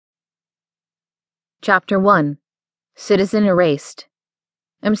Chapter 1. Citizen Erased.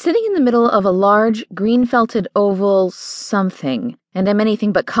 I'm sitting in the middle of a large, green-felted oval something, and I'm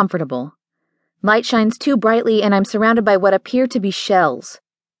anything but comfortable. Light shines too brightly, and I'm surrounded by what appear to be shells.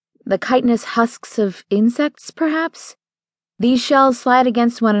 The chitinous husks of insects, perhaps? These shells slide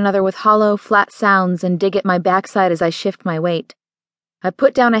against one another with hollow, flat sounds and dig at my backside as I shift my weight. I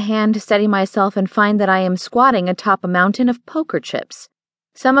put down a hand to steady myself and find that I am squatting atop a mountain of poker chips.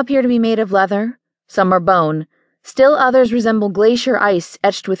 Some appear to be made of leather. Some are bone. Still others resemble glacier ice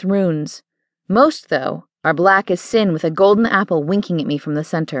etched with runes. Most, though, are black as sin with a golden apple winking at me from the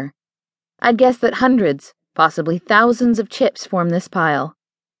center. I'd guess that hundreds, possibly thousands of chips form this pile.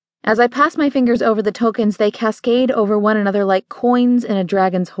 As I pass my fingers over the tokens, they cascade over one another like coins in a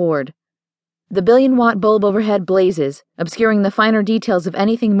dragon's hoard. The billion-watt bulb overhead blazes, obscuring the finer details of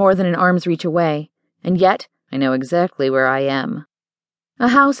anything more than an arm's reach away, and yet I know exactly where I am. A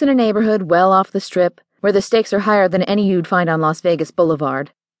house in a neighborhood well off the strip, where the stakes are higher than any you'd find on Las Vegas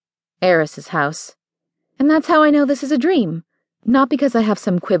Boulevard. Eris's house. And that's how I know this is a dream. Not because I have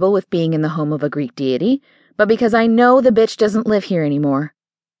some quibble with being in the home of a Greek deity, but because I know the bitch doesn't live here anymore.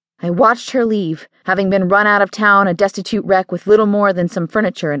 I watched her leave, having been run out of town, a destitute wreck with little more than some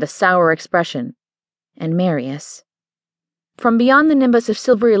furniture and a sour expression. And Marius. From beyond the nimbus of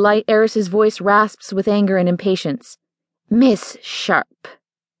silvery light, Eris's voice rasps with anger and impatience. Miss Sharp.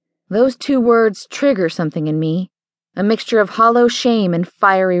 Those two words trigger something in me, a mixture of hollow shame and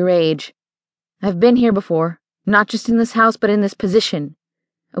fiery rage. I've been here before, not just in this house, but in this position.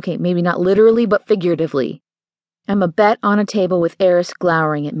 Okay, maybe not literally, but figuratively. I'm a bet on a table with Eris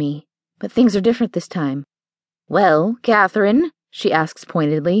glowering at me, but things are different this time. Well, Catherine, she asks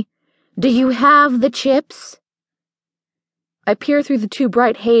pointedly, do you have the chips? I peer through the too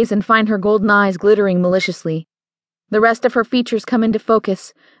bright haze and find her golden eyes glittering maliciously. The rest of her features come into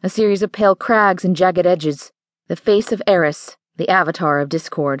focus, a series of pale crags and jagged edges, the face of Eris, the avatar of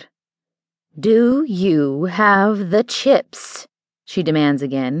discord. Do you have the chips? She demands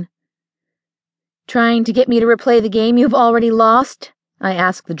again. Trying to get me to replay the game you've already lost? I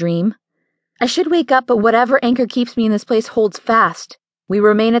ask the dream. I should wake up, but whatever anchor keeps me in this place holds fast. We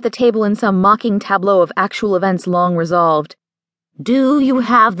remain at the table in some mocking tableau of actual events long resolved. Do you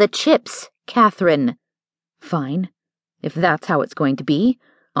have the chips, Catherine? Fine. If that's how it's going to be,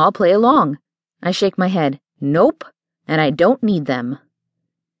 I'll play along. I shake my head. Nope, and I don't need them.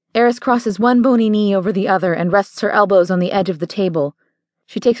 Eris crosses one bony knee over the other and rests her elbows on the edge of the table.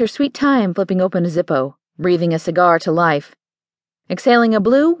 She takes her sweet time flipping open a Zippo, breathing a cigar to life. Exhaling a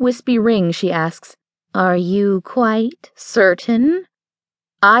blue, wispy ring, she asks, Are you quite certain?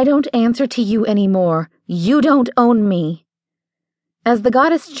 I don't answer to you anymore. You don't own me. As the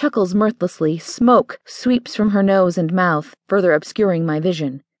goddess chuckles mirthlessly, smoke sweeps from her nose and mouth, further obscuring my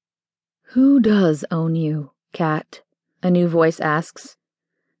vision. Who does own you, Cat? A new voice asks.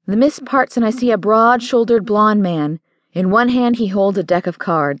 The mist parts and I see a broad-shouldered blond man. In one hand he holds a deck of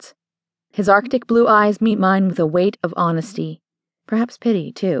cards. His arctic blue eyes meet mine with a weight of honesty. Perhaps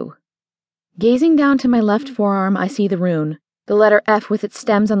pity, too. Gazing down to my left forearm, I see the rune, the letter F with its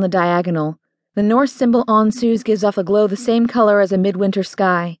stems on the diagonal. The Norse symbol Onsus gives off a glow the same color as a midwinter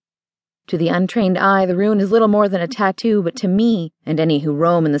sky. To the untrained eye, the rune is little more than a tattoo, but to me, and any who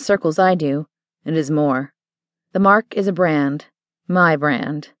roam in the circles I do, it is more. The mark is a brand. My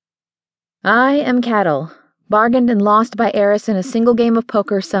brand. I am cattle, bargained and lost by Eris in a single game of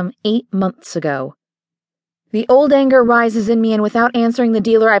poker some 8 months ago. The old anger rises in me, and without answering the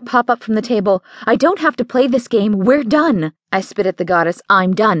dealer, I pop up from the table. I don't have to play this game. We're done. I spit at the goddess.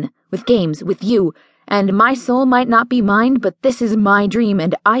 I'm done. With games, with you. And my soul might not be mine, but this is my dream,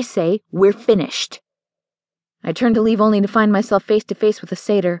 and I say we're finished. I turn to leave only to find myself face to face with a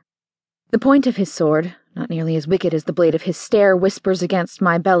satyr. The point of his sword, not nearly as wicked as the blade of his stare, whispers against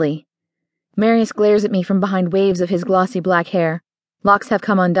my belly. Marius glares at me from behind waves of his glossy black hair. Locks have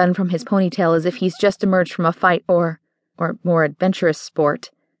come undone from his ponytail as if he's just emerged from a fight or more adventurous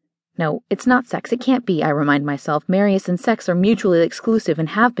sport. No, it's not sex. It can't be, I remind myself. Marius and sex are mutually exclusive and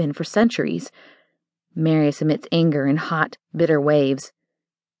have been for centuries. Marius emits anger in hot, bitter waves.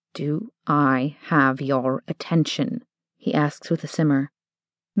 Do I have your attention? He asks with a simmer.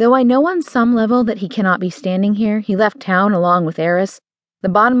 Though I know on some level that he cannot be standing here, he left town along with Eris. The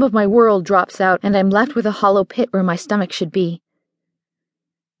bottom of my world drops out, and I'm left with a hollow pit where my stomach should be.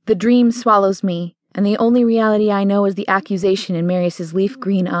 The dream swallows me, and the only reality I know is the accusation in Marius's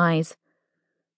leaf-green eyes.